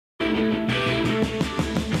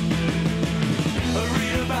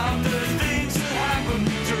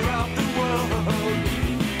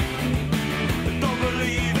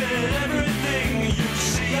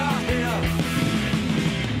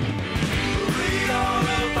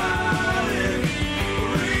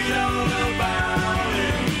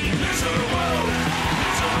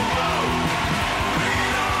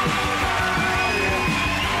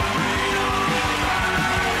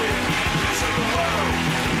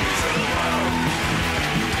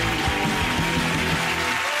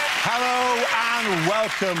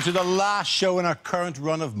welcome to the last show in our current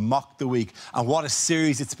run of Mock the Week. And what a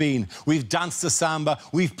series it's been. We've danced the samba,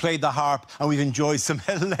 we've played the harp, and we've enjoyed some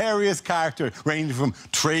hilarious characters, ranging from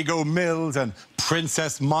Trago Mills and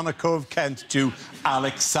Princess Monaco of Kent to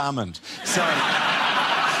Alex Salmond. So,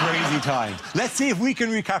 crazy times. Let's see if we can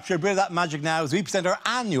recapture a bit of that magic now as we present our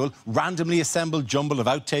annual randomly assembled jumble of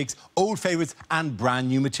outtakes, old favourites and brand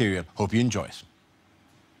new material. Hope you enjoy it.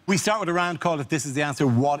 We start with a round called If This Is the Answer,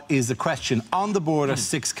 What Is the Question? On the board are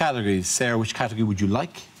 6 categories. Sarah, which category would you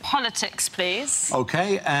like? Politics, please.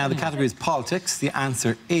 OK, the category is politics. The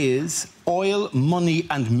answer is oil, money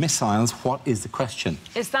and missiles. What is the question?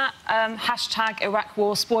 Is that hashtag Iraq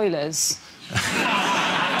War spoilers? Is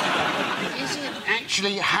it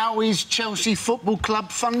actually how is Chelsea Football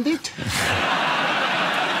Club funded?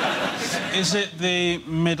 Is it the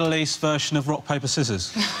Middle East version of rock, paper,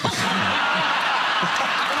 scissors?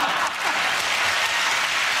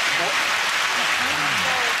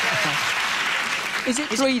 Is it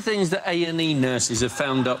 3 things that A&E nurses have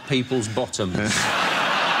found up people's bottoms?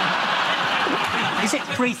 Is it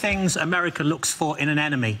 3 things America looks for in an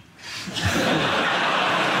enemy?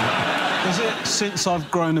 Is it, since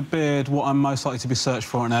I've grown a beard, what I'm most likely to be searched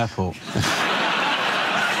for at an airport? Is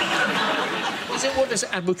it what does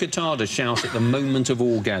Abu Qatada shout at the moment of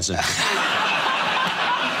orgasm?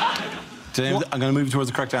 I'm going to move towards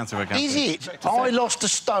the correct answer if I can. Is it I lost a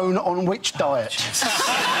stone on which diet?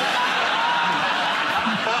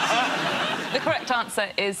 The correct answer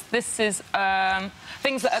is this is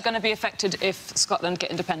things that are going to be affected if Scotland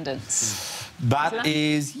get independence. That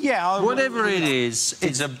is, yeah... Whatever it is,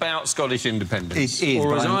 it's about Scottish independence. It is,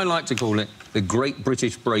 or as I like to call it, the Great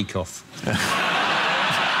British Break-Off.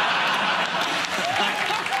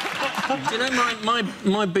 Do you know,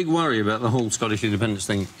 my big worry about the whole Scottish independence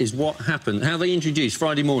thing is what happened, how they introduced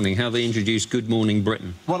Friday morning, how they introduced Good Morning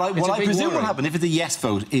Britain. What I presume will happen, if it's a yes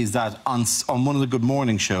vote, is that on one of the Good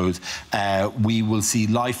Morning shows, we will see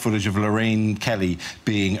live footage of Lorraine Kelly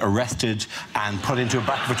being arrested and put into a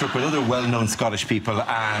back of a truck with other well-known Scottish people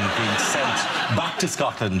and being sent back to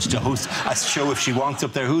Scotland to host a show if she wants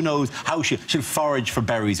up there. Who knows how she'll forage for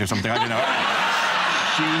berries or something, I don't know.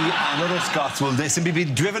 She and other Scots will simply be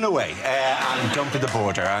driven away and dumped at the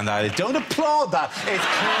border. And I don't applaud that. It's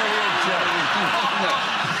clearly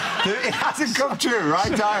a joke. It hasn't come true,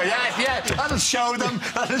 right, Tyler? Yeah, that'll show them.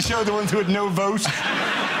 That'll show the ones who had no vote.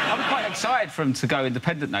 I'm quite excited for them to go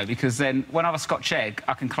independent, though, because then when I have a Scotch egg,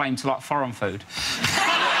 I can claim to like foreign food.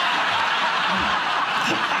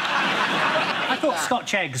 I thought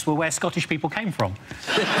Scotch eggs were where Scottish people came from.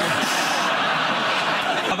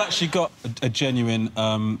 I've actually got a genuine,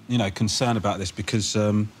 you know, concern about this because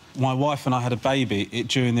my wife and I had a baby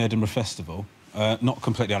during the Edinburgh Festival. Not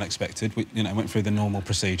completely unexpected. We, you know, went through the normal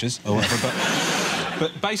procedures or whatever.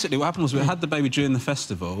 But basically, what happened was we had the baby during the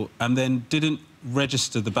festival and then didn't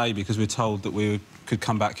register the baby because we were told that we could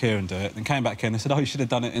come back here and do it. Then came back here and they said, "Oh, you should have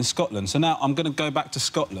done it in Scotland." So now I'm going to go back to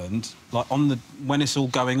Scotland, like when it's all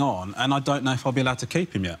going on, and I don't know if I'll be allowed to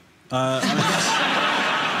keep him yet.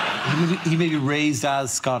 He may be raised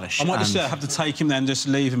as Scottish. I might just have to take him then, just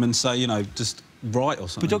leave him and say, you know, just write or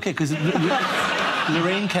something. But OK, because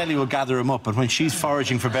Lorraine Kelly will gather him up, and when she's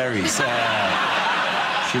foraging for berries,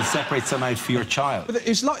 she'll separate some out for your child. But it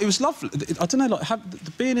was lovely. I don't know, like,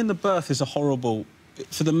 being in the birth is a horrible...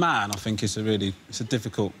 For the man, I think, it's a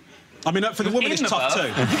difficult... I mean, for the woman, it's tough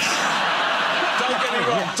too.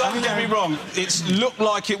 Don't get me wrong. It's looked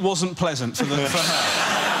like it wasn't pleasant for her.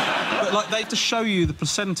 But, like, they have to show you the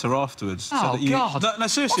placenta afterwards. Oh, so that you... God. No,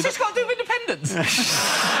 seriously. What's this got to do with independence?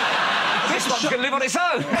 This one's going to live on its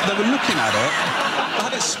own. They were looking at it. I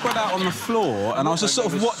had it spread out on the floor, and I was just sort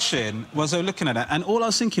of watching while they were looking at it, and all I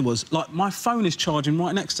was thinking was, like, my phone is charging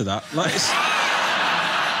right next to that. Like, it's...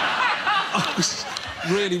 I was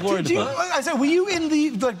really worried about it. I said, were you in the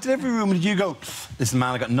delivery room and did you go, "Listen,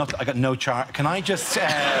 man, I got no charge. Can I just...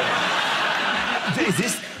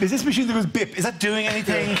 Is this machine that goes bip? Is that doing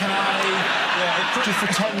anything? Can I... Yeah, just for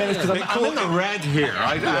 10 minutes, because I'm in the red here,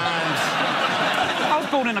 right? I was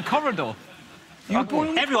born in a corridor. You were born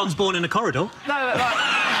in... Everyone's born in a corridor. No, like...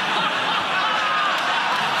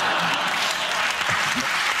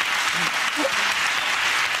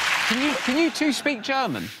 Can you two speak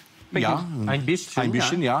German? Yeah. Ein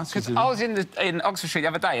bisschen, yeah. Because I was in Oxford Street the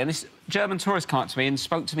other day, and this German tourist came up to me and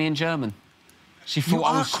spoke to me in German. She thought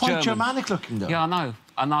I was quite Germanic looking, though. Yeah, I know.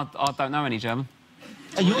 And I don't know any German.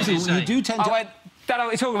 And you do tend to... I went, don't know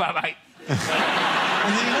what you're talking about, mate.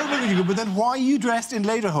 And then you don't look at you, but then why are you dressed in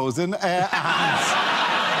lederhosen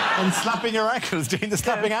and slapping your ankles, doing the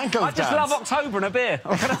slapping ankles I just love October and a beer.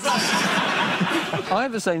 I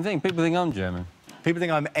have the same thing. People think I'm German. People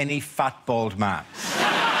think I'm any fat, bald man.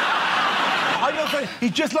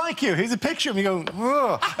 He's just like you. Here's a picture of him. You go,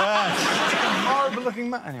 oh, horrible-looking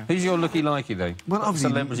man. Anyway. Who's your looky-likey, though? Well, obviously...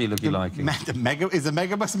 Celebrity looky-likey. Is the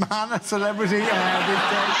Megabus man a celebrity?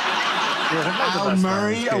 Al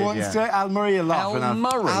Murray, I once say. Al Murray a lot. Al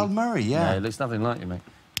Murray? Al Murray, yeah. No, he looks nothing like you, mate.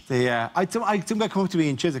 I somebody come up to me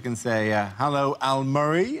in Chiswick and say, hello, Al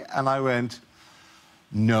Murray, and I went,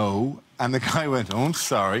 no. And the guy went, oh, I'm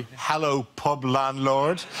sorry. Hello, pub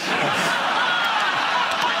landlord.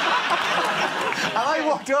 And I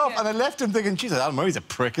walked off and I left him thinking, Jesus, Al Murray's a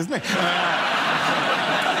prick, isn't he?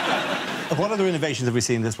 What other innovations have we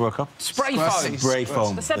seen this World Cup? Spray foam. Spray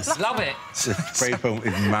foam. Love it. Spray foam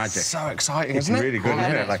is magic. So exciting, It's isn't it? really good,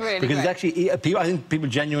 isn't it? It's really because great. it's actually, I think people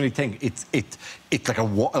genuinely think it's like a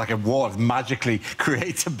wall. It magically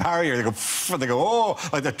creates a barrier. They go, oh,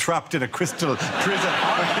 like they're trapped in a crystal prison.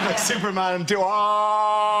 Like Superman do, oh,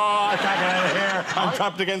 I can't get out of here. I'm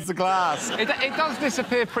trapped against the glass. It does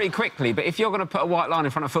disappear pretty quickly, but if you're going to put a white line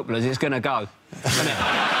in front of footballers, it's going to go. Isn't it?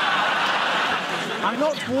 And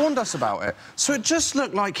not warned us about it, so it just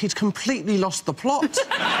looked like he'd completely lost the plot. You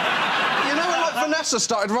know when, like, Vanessa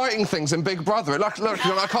started writing things in Big Brother? Look,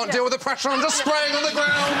 I can't deal with the pressure, I'm just spraying on the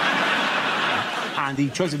ground. And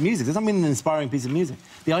the choice of music does not mean an inspiring piece of music.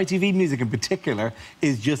 The ITV music in particular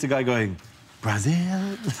is just a guy going, Brazil.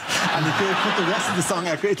 And they put the rest of the song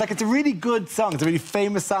out. It's a really good song. It's a really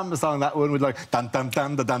famous samba song, that one with like dun dun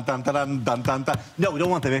dun dun dun dun dun dun dun dun. No, we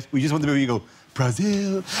don't want the bit. We just want the bit where you go,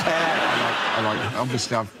 Brazil.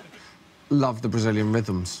 Obviously, I've loved the Brazilian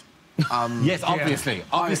rhythms. Yes, obviously. Yeah.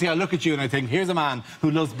 Obviously, I look at you and I think, here's a man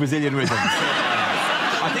who loves Brazilian rhythms.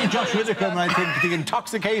 I think Josh Widdicombe and I think the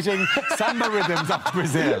intoxicating samba rhythms of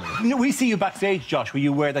Brazil. You know, we see you backstage, Josh, where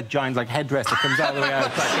you wear that giant like headdress that comes all the way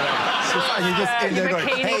out. And you're just in there going,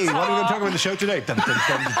 hey, what are we going to talk about in the show today? Dun, dun, dun,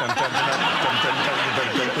 dun, dun,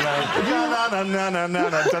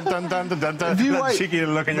 dun, dun, dun, that cheeky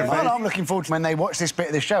little look in your face. Well, I'm looking forward to when they watch this bit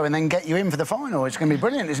of the show and then get you in for the final. It's going to be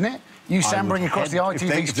brilliant, isn't it? You sambling across the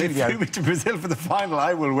ITV studio. If they flew me to Brazil for the final,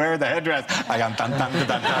 I will wear the headdress. I am dun dun dun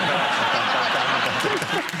dun dun.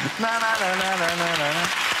 Na na na na na na na.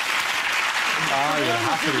 Oh, you'll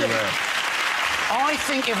happily wear. I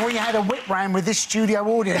think if we had a whip round with this studio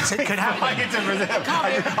audience, it could happen. I get to Brazil.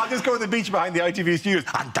 I'll just go on the beach behind the ITV studios.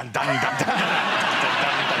 Dun dun dun dun dun dun.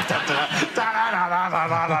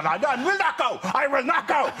 I will not go. I will not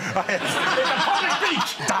go. It's a public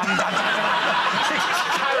beach. Dun dun dun dun.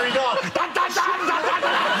 Carried on. Dun dun dun dun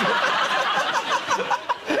dun.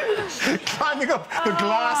 Climbing up the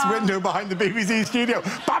glass window behind the BBC studio.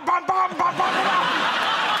 Bam, bam, bam, bam, bam, bam.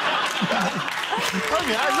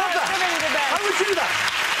 Okay, I love that. I would do that.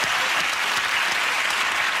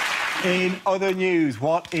 In other news,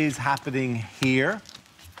 what is happening here?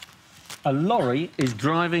 A lorry is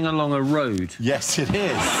driving along a road. Yes, it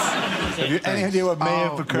is. Have you any idea what may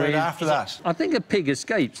have occurred after that? I think a pig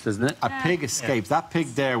escapes, doesn't it? A pig escapes. That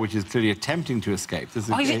pig there, which is clearly attempting to escape. Is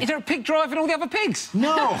there a pig driving all the other pigs?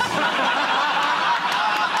 No.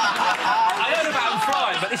 I heard about them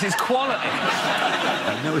flying, but this is quality.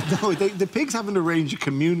 No, the pigs haven't arranged a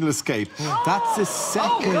communal escape. That's the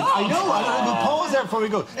second. I know. We'll pause there before we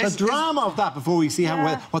go. The drama of that before we see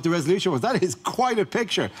what the resolution was. That is quite a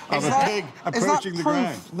picture of a pig approaching the ground.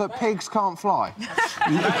 Is that proof that pigs can't fly?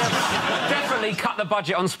 Definitely cut the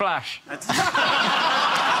budget on Splash.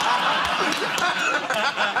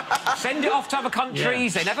 Send it off to other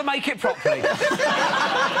countries. They never make it properly.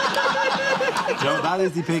 No, that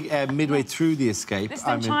is the pig midway through the escape. This is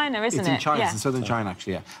in China, isn't it? It's in China. Yeah. It's in southern China,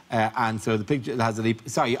 actually, yeah. And so the pig has a leap.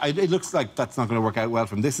 Sorry, it looks like that's not going to work out well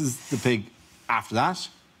for him. This is the pig after that.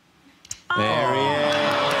 There he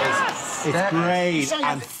is. It's great.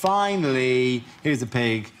 And finally, here's the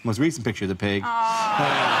pig. Most recent picture of the pig.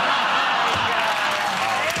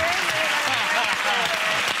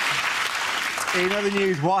 In other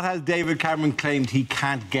news, what has David Cameron claimed he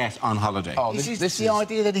can't get on holiday? Oh, this is the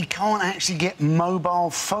idea that he can't actually get mobile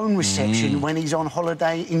phone reception when he's on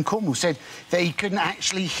holiday in Cornwall. Said that he couldn't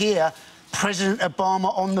actually hear President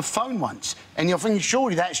Obama on the phone once. And you're thinking,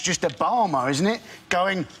 surely that's just Obama, isn't it?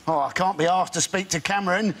 Going, oh, I can't be asked to speak to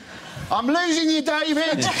Cameron. I'm losing you,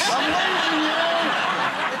 David. I'm losing you.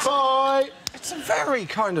 Bye. It's a very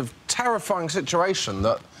kind of terrifying situation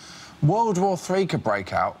that World War III could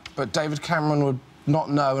break out, but David Cameron would not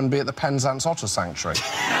know and be at the Penzance Otter Sanctuary.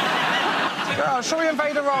 Shall we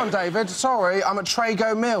invade Iran, David? Sorry, I'm at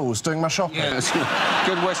Trago Mills doing my shopping. Yeah, that's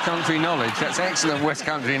good West Country knowledge. That's excellent West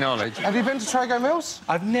Country knowledge. Have you been to Trago Mills?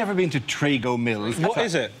 I've never been to Trago Mills. What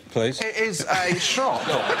is it, please? It is a shop.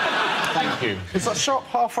 Thank you. It's a shop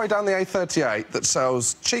halfway down the A38 that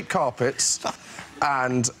sells cheap carpets,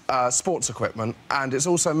 and sports equipment, and it's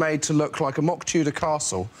also made to look like a mock Tudor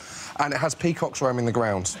castle, and it has peacocks roaming the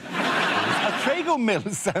grounds. Trago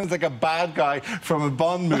Mills sounds like a bad guy from a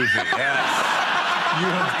Bond movie. You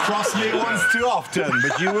have crossed me once too often,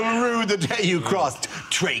 but you will rue the day you crossed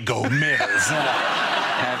Trago Mills.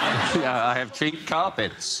 I have cheap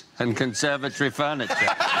carpets and conservatory furniture.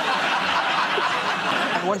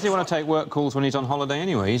 Why does he want to take work calls when he's on holiday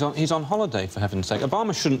anyway? He's on holiday, for heaven's sake.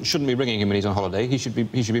 Obama shouldn't be ringing him when he's on holiday. He should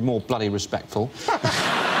be more bloody respectful.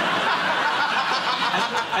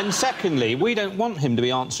 And secondly, we don't want him to be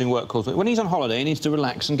answering work calls. When he's on holiday, he needs to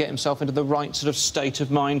relax and get himself into the right sort of state of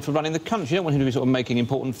mind for running the country. You don't want him to be sort of making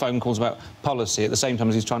important phone calls about policy at the same time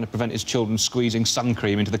as he's trying to prevent his children squeezing sun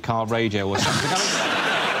cream into the car radio or something.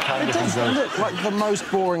 It does look like the most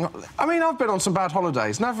boring... I mean, I've been on some bad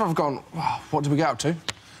holidays. Never have gone, oh, what did we get up to?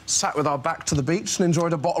 Sat with our back to the beach and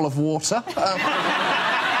enjoyed a bottle of water.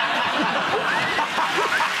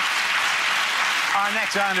 Our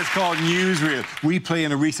next round is called Newsreel. We play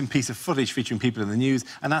in a recent piece of footage featuring people in the news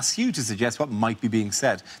and ask you to suggest what might be being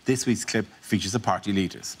said. This week's clip features the party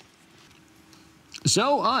leaders.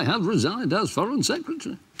 So I have resigned as Foreign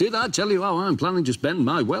Secretary. Did I tell you how I'm planning to spend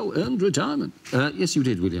my well-earned retirement? Yes, you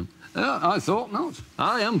did, William. I thought not.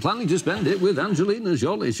 I am planning to spend it with Angelina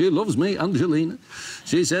Jolie. She loves me, Angelina.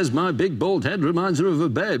 She says my big bald head reminds her of a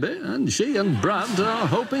baby, and she and Brad are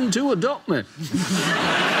hoping to adopt me.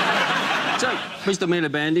 So, Mr.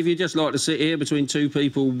 Miliband, if you'd just like to sit here between two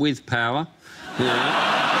people with power,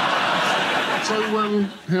 So,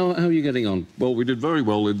 how are you getting on? Well, we did very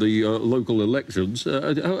well in the local elections.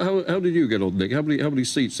 How did you get on, Nick? How many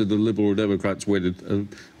seats did the Liberal Democrats win?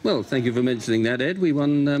 Well, thank you for mentioning that, Ed. We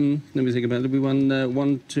won, let me think about it, we won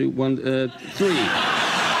 3. 3 to...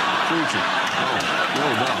 Oh,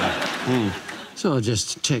 well done. So I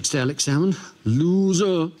just text Alex Salmond.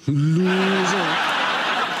 Loser. Loser.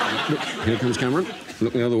 Look, here comes Cameron.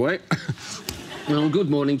 Look the other way. Well, good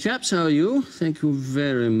morning, chaps. How are you? Thank you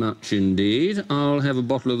very much indeed. I'll have a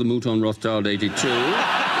bottle of the Mouton Rothschild 82.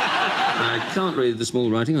 I can't read the small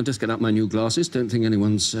writing. I'll just get out my new glasses. Don't think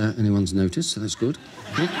anyone's noticed, so that's good.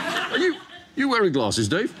 Are you wearing glasses,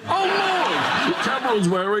 Dave? Oh, no! Cameron's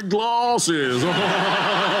wearing glasses.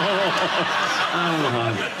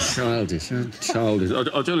 Oh, childish.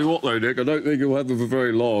 I'll tell you what, though, Nick, I don't think he'll have them for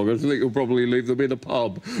very long. I think he'll probably leave them in a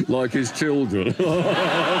pub, like his children.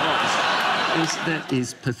 That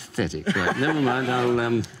is pathetic. Right, never mind,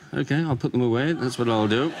 I'll put them away. That's what I'll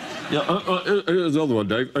do. Yeah, here's another one,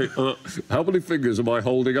 Dave. Hey, how many fingers am I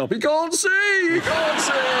holding up? He can't see! He can't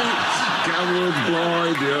see! Cameron's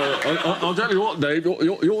blind, yeah. I'll tell you what, Dave,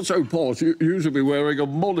 you're so posh, you should be wearing a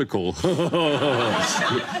monocle.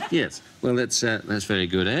 Yes, well, that's very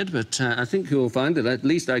good, Ed, but I think you'll find that at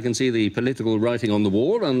least I can see the political writing on the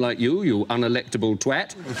wall, unlike you unelectable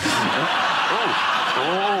twat.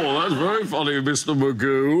 Oh, that's very funny, Mr.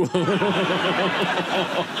 Magoo.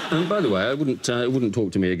 And by the way, I wouldn't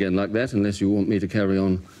talk to me again like that unless you want me to carry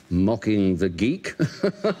on mocking the geek.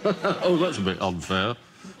 Oh, that's a bit unfair.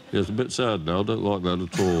 Yes, a bit sad now. I don't like that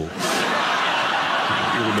at all.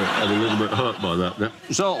 I'm a little bit hurt by that now.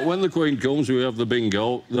 So, when the Queen comes, we have the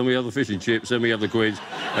bingo, then we have the fish and chips, then we have the quiz,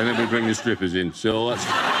 and then we bring the strippers in. So that's...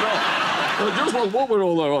 just while we're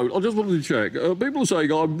all there, I just wanted to check. People are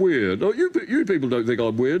saying I'm weird. You people don't think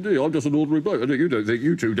I'm weird, do you? I'm just an ordinary bloke.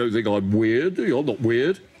 You two don't think I'm weird, do you? I'm not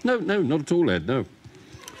weird. No, not at all, Ed, no.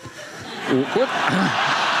 Awkward.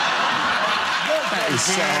 That is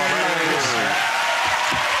so hilarious.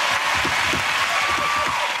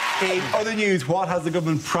 In other news, what has the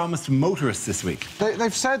government promised motorists this week?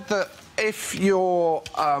 They've said that if your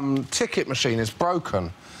ticket machine is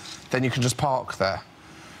broken, then you can just park there.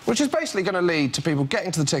 Which is basically going to lead to people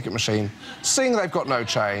getting to the ticket machine, seeing they've got no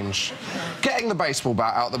change, getting the baseball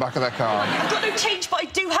bat out the back of their car. I've got no change, but I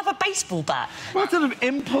do have a baseball bat. What sort of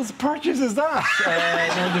impulse purchase is that?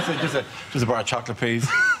 No, just a bar of chocolate, please.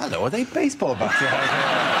 Hello, are they baseball bats?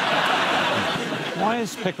 Why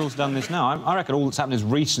has Pickles done this now? I reckon all that's happened is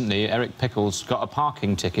recently Eric Pickles got a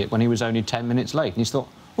parking ticket when he was only 10 minutes late, and he's thought,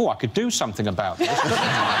 oh, I could do something about this.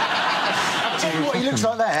 I'll tell you what he looks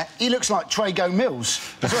like there. He looks like Trago Mills.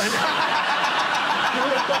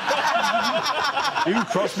 You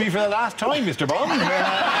crossed me for the last time, Mr. Bond.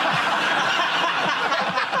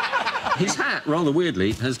 His hat, rather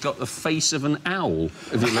weirdly, has got the face of an owl,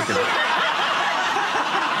 if you look at it.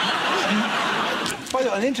 By the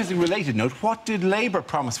way, an interesting related note, what did Labour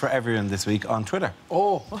promise for everyone this week on Twitter?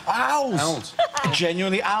 Oh, owls.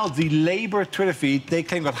 Genuinely owls. The Labour Twitter feed, they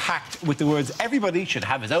claim, got hacked with the words, everybody should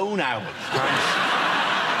have his own owl.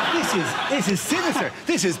 This is sinister.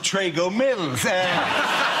 This is Trago Mills.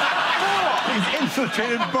 He's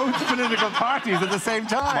infiltrated both political parties at the same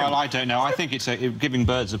time. Well, I don't know. I think it's giving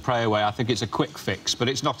birds of prey away. I think it's a quick fix, but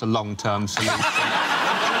it's not a long-term solution.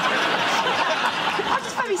 I'm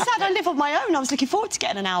just very sad. I live on my own. I was looking forward to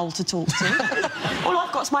getting an owl to talk to. All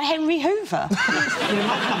I've got is my Henry Hoover. You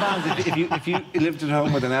know, if you lived at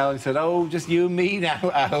home with an owl and said, "Oh, just you and me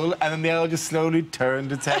now, owl," and then the owl just slowly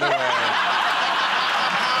turned its head away.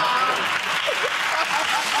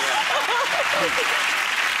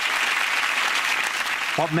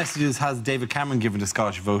 What messages has David Cameron given to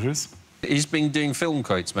Scottish voters? He's been doing film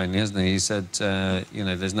quotes mainly, hasn't he? He said, you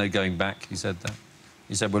know, there's no going back. He said that.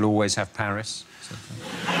 He said, we'll always have Paris. He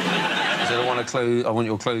said, I want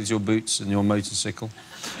your clothes, your boots and your motorcycle.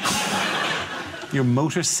 Your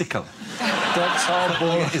motorcycle? That's how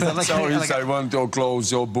boy. Is that like I want your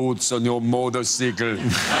clothes, your boots and your motorcycle.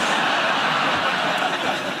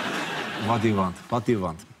 What do you want? What do you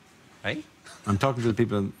want? Hey? I'm talking to the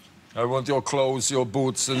people... I want your clothes, your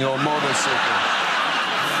boots and your motorcycle.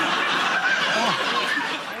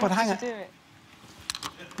 But hang on.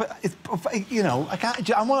 But it's, you know,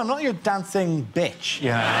 I'm not your dancing bitch,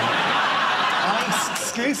 you know. I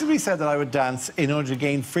exclusively said that I would dance in order to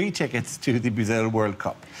gain free tickets to the Brazil World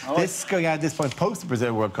Cup. Oh. This going out at this point, post the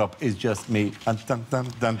Brazil World Cup, is just me. Dun, dun, dun,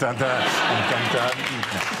 dun, dun, dun, dun, dun,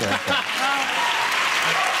 dun.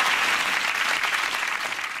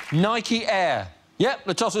 Nike Air. Yep,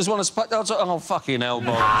 the tossers want to... Oh, fucking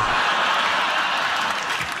elbow.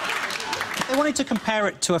 They wanted to compare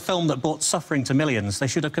it to a film that brought suffering to millions. They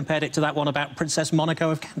should have compared it to that one about Princess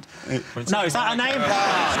Monaco of Kent. No, is that her name?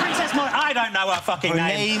 Princess Monaco. I don't know her fucking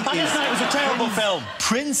name. I just know it was a terrible film.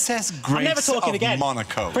 Princess Grace I'm never talking of again.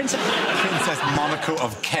 Monaco. Princess Monaco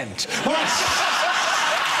of Kent.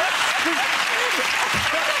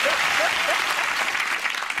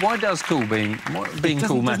 Why does being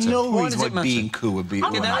cool matter? There's no why reason does it why matter? being cool would be...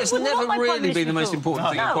 You know, it's never really been the most important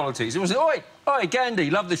thing in politics. It was, oi, Gandhi,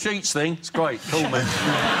 love the sheets thing. It's great, cool, man.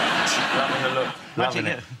 Loving the look, loving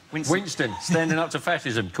it. Winston, standing up to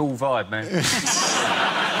fascism, cool vibe, man.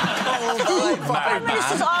 Cool vibe, man.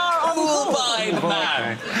 Cool vibe,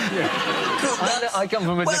 man. I come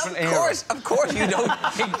from a different era. Of course you don't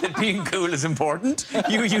think that being cool is important.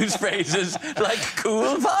 You use phrases like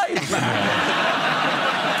cool vibe, man.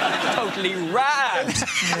 Totally rad.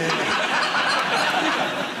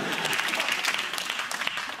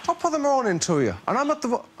 I'll put them on into you. And I'm at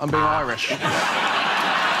the... I'm being Irish. Get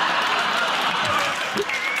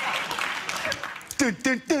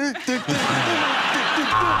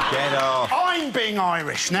off. I'm being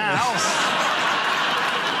Irish now.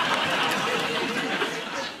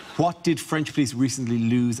 What did French police recently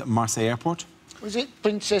lose at Marseille Airport? Was it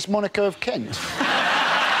Princess Monaco of Kent?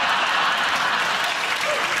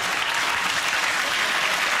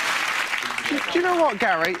 Do you know what,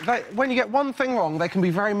 Gary? When you get one thing wrong, they can be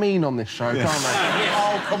very mean on this show, can't they?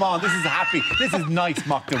 Oh, come on, this is happy. This is nice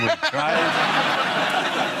Mock the Week, right?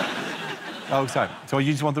 Oh, sorry. So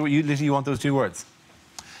you just want you literally want those two words?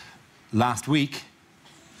 Last week.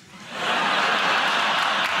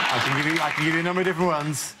 I can give you a number of different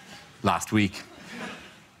ones. Last week.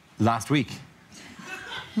 Last week.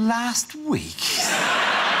 Last week.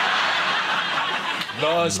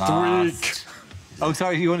 Last week. Oh,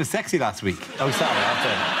 sorry, you went sexy last week. Oh, sorry,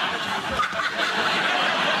 okay.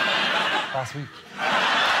 Last week.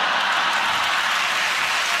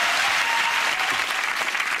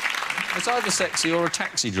 It's either sexy or a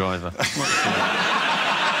taxi driver.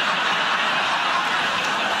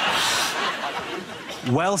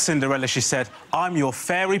 Well, Cinderella, she said, I'm your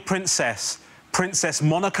fairy princess, Princess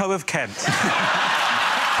Monaco of Kent.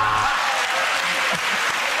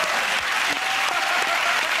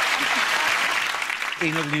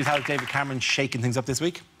 In other news, how's David Cameron shaking things up this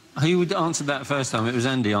week? Who answered that first time? It was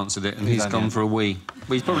Andy answered it, and he's gone for a wee.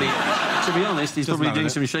 But he's probably, to be honest, he's probably doing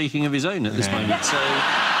some shaking of his own at this moment, so...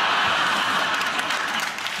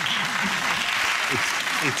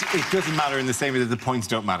 It doesn't matter in the same way that the points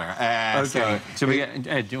don't matter. OK. Shall we get...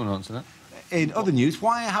 Ed, do you want to answer that? In other news,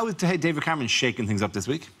 how is David Cameron shaking things up this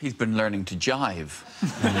week? He's been learning to jive.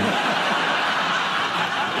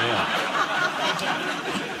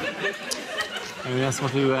 Anyone else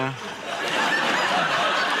want to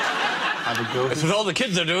have a go? That's what all the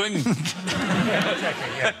kids are doing.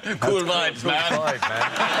 Cool vibes, man. Cool vibe, man.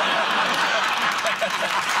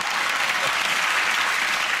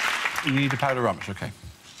 You need to powder Ramesh, OK.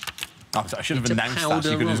 Oh, I should have announced that.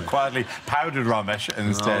 You could have just quietly powdered Ramesh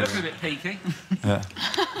instead. That's a bit peaky. Yeah.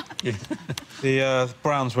 The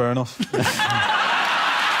brown's wearing off.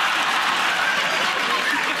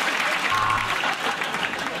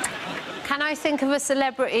 Can I say think of a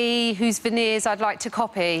celebrity whose veneers I'd like to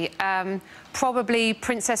copy. Probably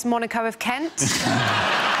Princess Monaco of Kent.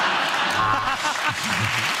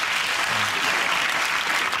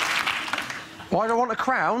 Why do I want a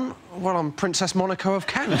crown? Well, I'm Princess Monaco of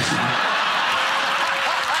Kent.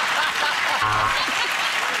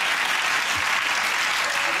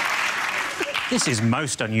 This is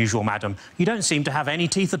most unusual, madam. You don't seem to have any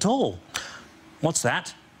teeth at all. What's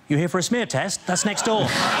that? You here for a smear test? That's next door.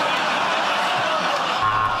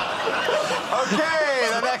 OK,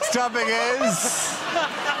 the next topic is...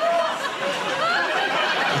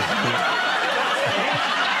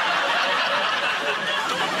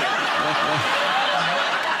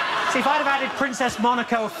 See, if I'd have added Princess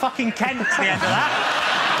Monaco of fucking Kent to the end of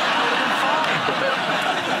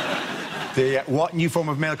that, what new form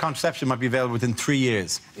of male contraception might be available within 3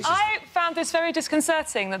 years? I found this very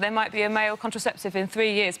disconcerting that there might be a male contraceptive in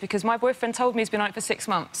 3 years because my boyfriend told me he's been on it for 6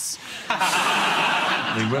 months.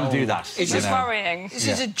 We will do that. It's just worrying. This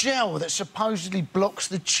is a gel that supposedly blocks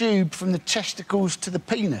the tube from the testicles to the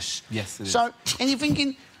penis. Yes, it is. So, and you're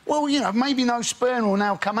thinking, well, you know, maybe no sperm will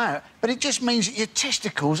now come out, but it just means that your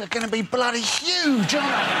testicles are going to be bloody huge, aren't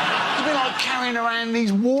they? You'll be like carrying around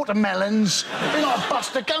these watermelons. You'll be like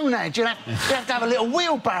Buster Gonad. You have to have a little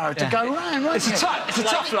wheelbarrow to go round, won't you? It's a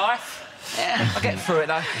tough life. Yeah. I get through it,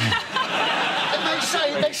 though.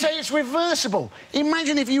 And they say it's reversible.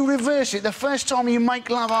 Imagine if you reverse it the first time you make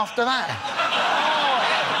love after that.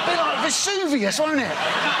 Oh, it'll be like Vesuvius, won't it?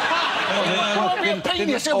 It won't be a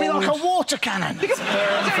penis, it'll be like a water cannon. You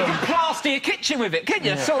can plaster your kitchen with it, can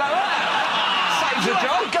you? So like that. Saves You a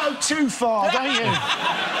have job. to go too far, don't you?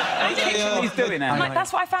 He's doing that. Like,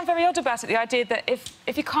 that's what I found very odd about it, the idea that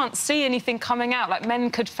if you can't see anything coming out, like,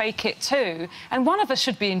 men could fake it too. And one of us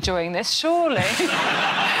should be enjoying this, surely.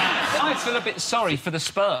 I feel a bit sorry for the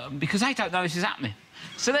sperm because they don't know this is happening.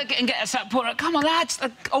 So they're getting us that point, like, come on, lads,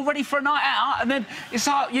 they're all ready for a night out. And then it's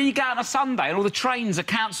like, you go on a Sunday and all the trains are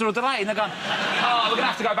cancelled or delayed, and they're going, oh, we're going to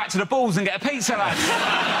have to go back to the balls and get a pizza, lads.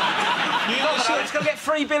 Let's go get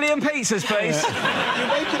 3 billion pizzas, please. You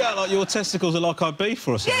make it out like your testicles are like our beef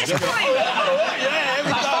or something. Yes,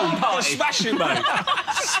 yeah, smash it, mate.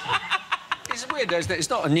 It's weird, though, isn't it? It's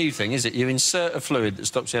not a new thing, is it? You insert a fluid that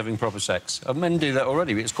stops you having proper sex. Men do that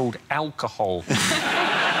already, but it's called alcohol.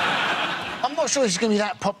 I'm not sure this is going to be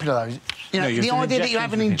that popular, though. You know, the idea that you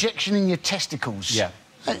have an injection in your testicles. Yeah.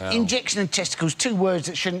 Injection and testicles, 2 words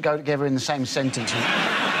that shouldn't go together in the same sentence.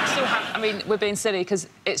 I mean, we're being silly because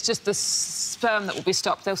it's just the sperm that will be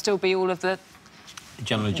stopped. There'll still be all of the...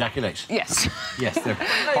 General ejaculate. Yes. Yes, there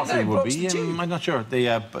possibly would be. I'm not sure. But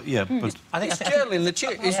yeah, but I think it's gel in the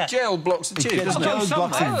tube. Gel blocks the tube. Gel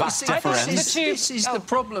blocks the vas deferens. This is the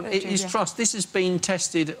problem. It is trust. This has been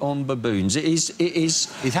tested on baboons. It has.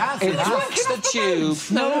 It blocks the tube.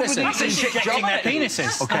 No, listen. Injecting their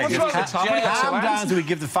penises. OK, calm down till we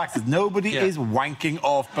give the facts that nobody is wanking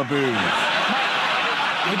off baboons.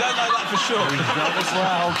 We don't know that for sure.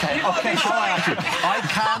 Well, OK, I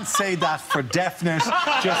can't say that for definite.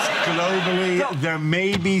 Just globally, there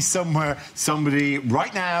may be somewhere somebody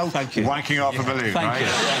right now wanking off a balloon. Thank you.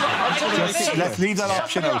 Just, let's leave that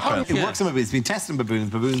option open. It works on baboons. It's been tested on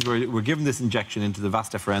baboons. Baboons were given this injection into the vas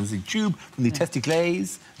deferens, the tube from the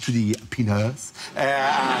testicles to the penis.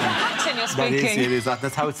 Accent you're speaking.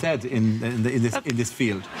 That's how it's said in this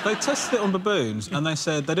field. They tested it on baboons, and they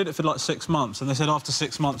said they did it for like 6 months, and they said after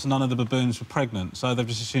 6 months none of the baboons were pregnant, so they've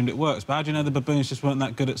just assumed it works. But how do you know the baboons just weren't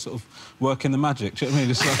that good at sort of working the magic? Do you know what I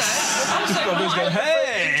mean? Just like, baboons going,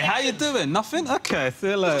 hey, how you doing? Nothing? OK, see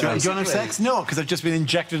you later. Do you want to have sex? No, because I've just been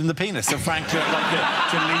injected in the penis. So frankly, I'd like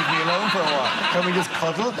to leave me alone for a while. Can we just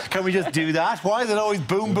cuddle? Can we just do that? Why is it always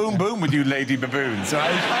boom, boom, boom with you lady baboons?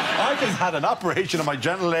 I just had an operation on my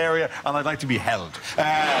genital area and I'd like to be held.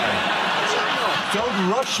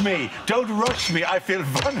 Don't rush me. Don't rush me. I feel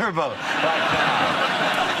vulnerable right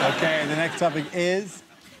now. OK, the next topic is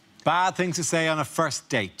bad things to say on a first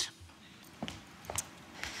date.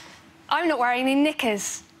 I'm not wearing any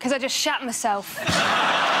knickers because I just shat myself.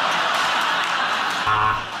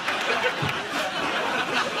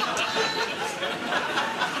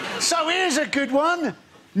 So here's a good one.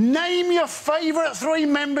 Name your favourite 3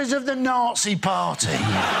 members of the Nazi Party.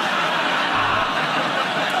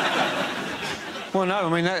 Well, no, I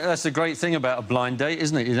mean, that's the great thing about a blind date,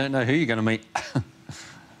 isn't it? You don't know who you're going to meet.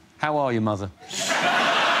 How are you, Mother?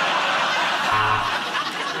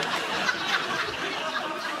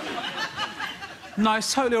 No,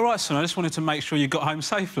 it's totally all right, son. I just wanted to make sure you got home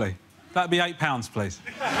safely. That'd be £8, please.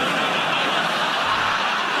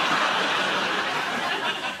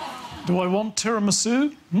 Do I want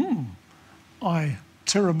tiramisu? I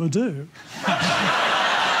tiramisu.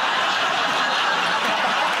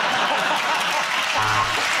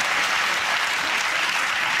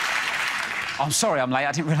 I'm sorry I'm late.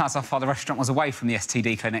 I didn't realise how far the restaurant was away from the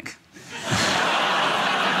STD clinic.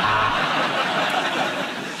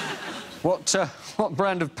 What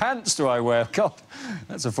brand of pants do I wear? God,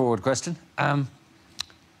 that's a forward question.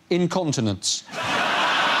 Incontinence.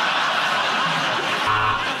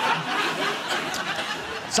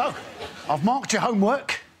 So, I've marked your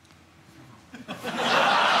homework.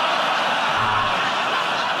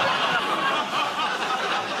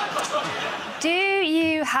 Do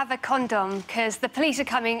you have a condom? Because the police are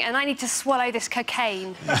coming and I need to swallow this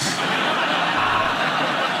cocaine.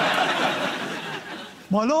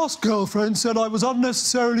 My last girlfriend said I was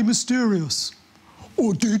unnecessarily mysterious.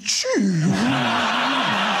 Or did she?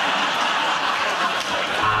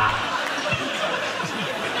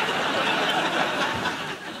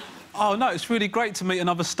 Oh, no, it's really great to meet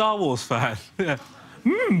another Star Wars fan. Yeah.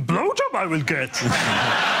 Blowjob I will get.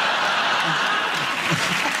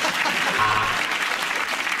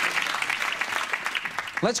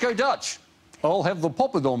 Let's go Dutch. I'll have the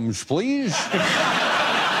poppadoms, please.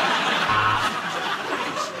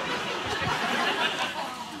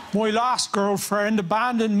 My last girlfriend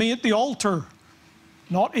abandoned me at the altar.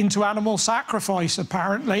 Not into animal sacrifice,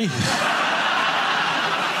 apparently.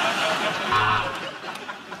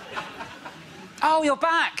 Oh, you're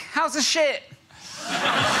back. How's the shit?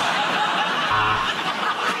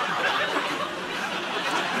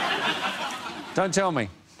 Don't tell me.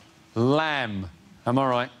 Lamb. Am I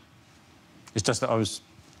right? It's just that I was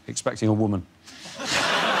expecting a woman.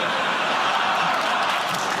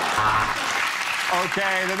 OK,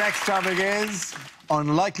 the next topic is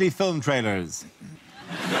unlikely film trailers.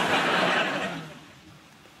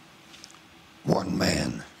 One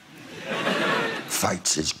man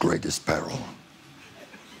fights his greatest peril.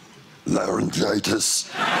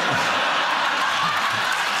 Laryngitis.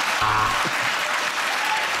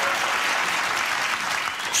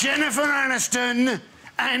 Jennifer Aniston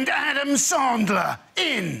and Adam Sandler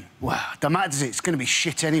in. Well, don't matter, does it? It's going to be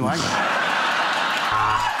shit anyway.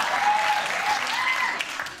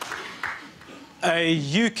 A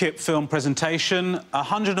UKIP film presentation,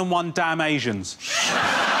 101 Damn Asians.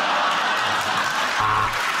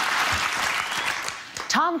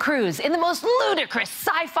 Tom Cruise in the most ludicrous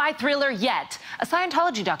sci-fi thriller yet, a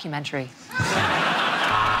Scientology documentary.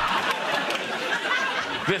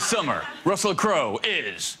 This summer, Russell Crowe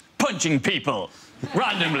is punching people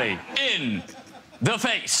randomly in the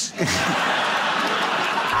face.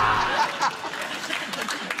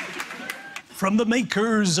 From the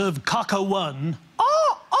makers of Kaka 1.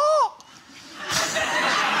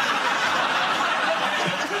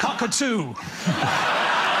 Kaka 2.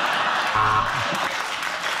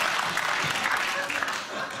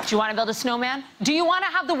 Do you want to build a snowman? Do you want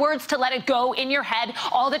to have the words to let it go in your head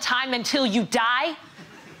all the time until you die?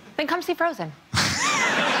 Then come see Frozen.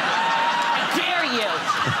 I dare you.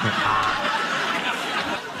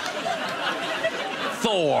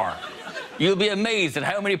 Thor. You'll be amazed at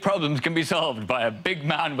how many problems can be solved by a big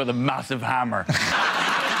man with a massive hammer.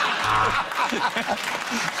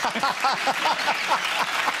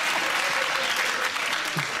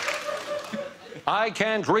 I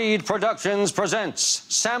Can't Read Productions presents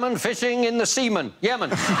Salmon Fishing in the Seaman, Yemen.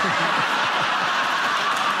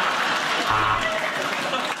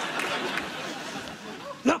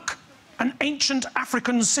 Look, an ancient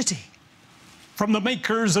African city. From the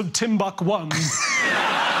makers of Timbuk 1.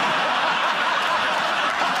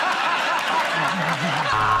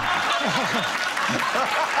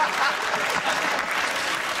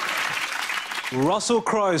 Russell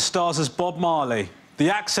Crowe stars as Bob Marley. The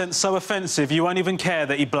accent's so offensive you won't even care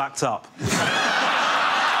that he blacked up.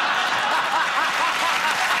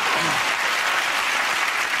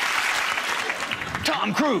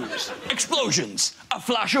 Tom Cruise. Explosions. A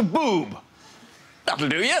flash of boob. That'll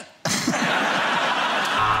do you.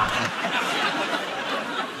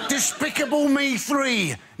 Despicable Me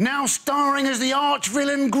 3, now starring as the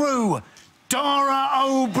arch-villain Gru, Dara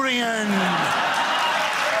O'Brien.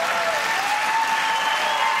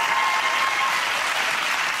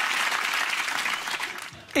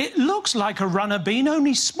 It looks like a runner bean,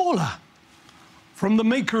 only smaller. From the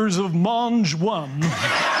makers of Mange 1.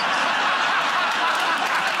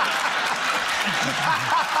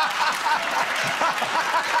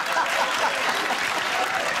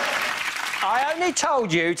 I only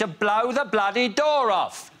told you to blow the bloody door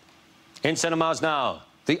off. In cinemas now,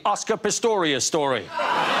 the Oscar Pistorius story. At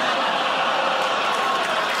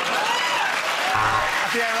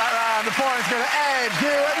the end of that round, the points go to Ed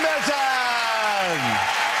Hewitt Milton.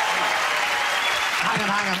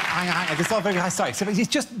 hang on. It's not very high. Sorry. So it's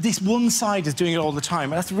just this one side is doing it all the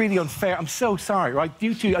time, and that's really unfair. I'm so sorry, right?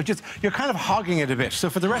 You two are just... You're kind of hogging it a bit. So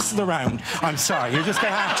for the rest of the round, I'm sorry. You're just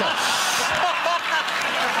going to have to...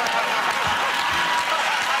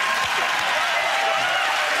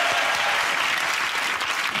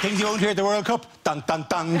 Things you won't hear at the World Cup. Dun, dun,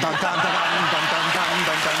 dun, dun, dun, dun, dun, dun, dun, dun, dun,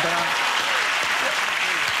 dun, dun, dun.